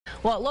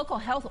Well, a local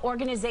health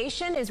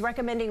organization is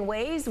recommending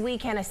ways we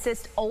can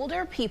assist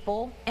older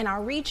people in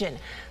our region.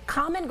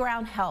 Common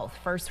Ground Health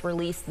first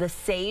released the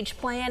SAGE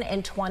plan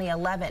in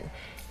 2011.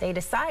 They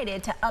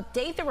decided to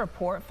update the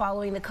report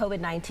following the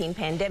COVID-19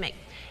 pandemic.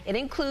 It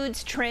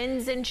includes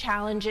trends and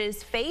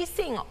challenges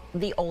facing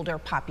the older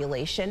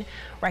population.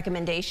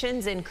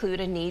 Recommendations include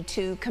a need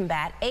to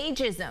combat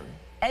ageism,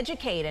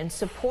 educate and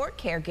support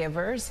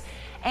caregivers,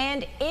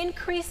 and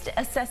increased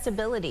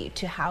accessibility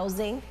to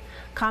housing.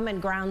 Common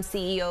Ground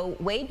CEO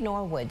Wade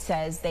Norwood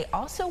says they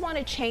also want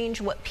to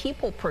change what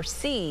people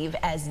perceive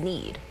as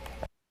need.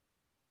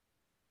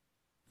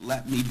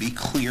 Let me be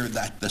clear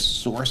that the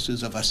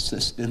sources of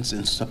assistance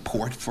and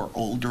support for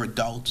older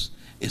adults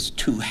is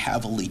too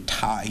heavily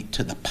tied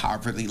to the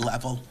poverty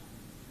level,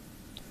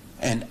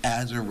 and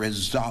as a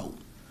result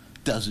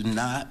does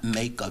not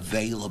make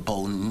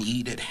available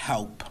needed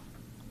help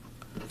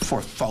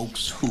for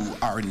folks who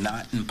are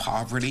not in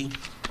poverty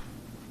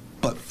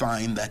but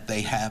find that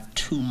they have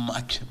too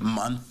much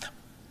month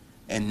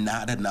and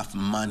not enough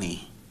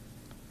money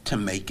to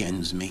make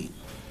ends meet.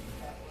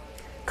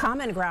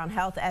 Common Ground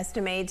Health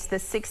estimates the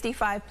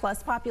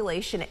 65-plus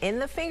population in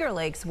the Finger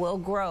Lakes will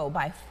grow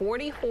by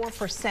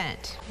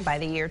 44% by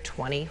the year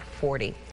 2040.